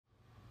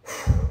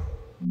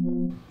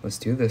Let's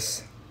do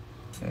this.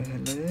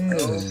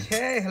 Hello.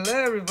 Okay,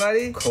 hello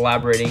everybody.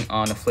 Collaborating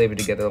on a flavor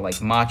together like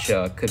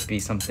matcha could be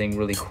something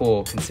really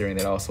cool, considering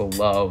that I also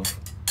love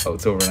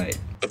oats overnight.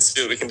 Let's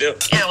see what we can do.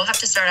 Yeah, we'll have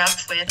to start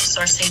off with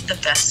sourcing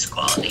the best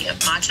quality of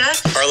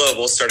matcha. Carla,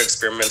 we'll start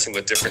experimenting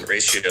with different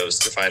ratios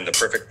to find the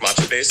perfect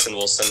matcha base, and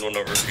we'll send one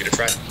over for you to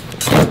try.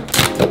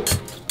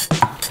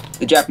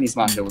 The Japanese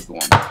matcha was the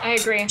one. I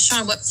agree.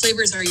 Sean, what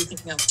flavors are you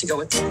thinking of to go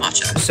with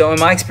matcha? So in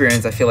my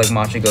experience, I feel like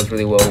matcha goes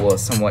really well with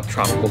somewhat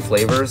tropical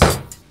flavors. All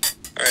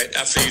right,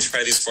 after you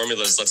try these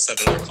formulas, let's set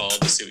another call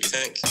to see what you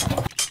think.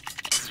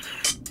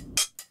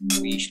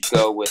 We should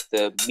go with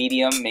the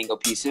medium mango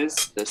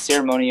pieces, the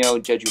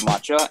Ceremonio Jeju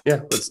matcha.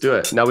 Yeah, let's do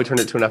it. Now we turn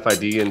it to an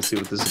FID and see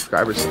what the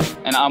subscribers think.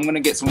 And I'm gonna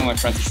get some of my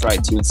friends to try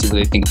it too and see what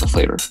they think of the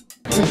flavor.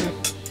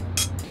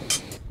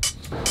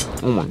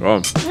 Oh my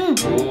god.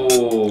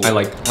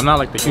 I'm not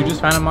like the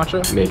hugest fan of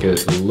matcha. Make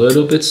it a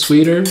little bit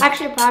sweeter.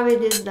 Actually, probably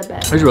this is the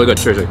best. It's really good,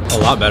 seriously. A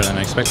lot better than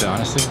I expected,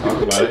 honestly.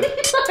 Talk about it.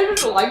 I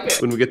just like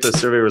it. When we get the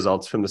survey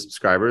results from the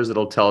subscribers,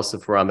 it'll tell us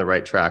if we're on the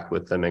right track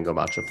with the mango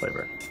matcha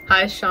flavor.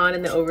 Hi, Sean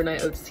and the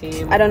Overnight Oats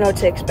team. I don't know what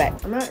to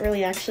expect. I'm not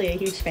really actually a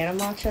huge fan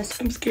of matcha.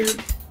 I'm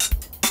scared.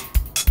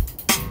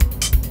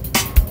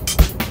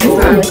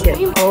 I like it.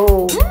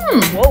 Oh.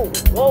 Whoa,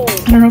 whoa.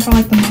 I don't know if I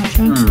like the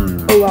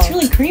matcha. Oh, wow. It's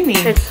really creamy.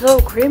 It's so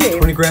creamy.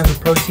 20 grams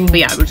of protein. But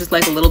yeah, it was just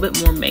like a little bit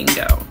more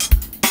mango.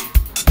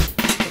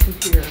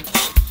 There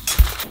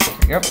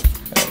you go.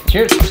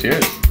 Cheers.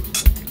 Cheers.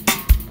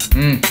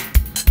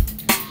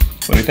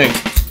 What do you think?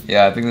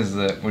 Yeah, I think this is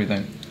it. What do you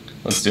think?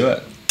 Let's do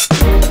it.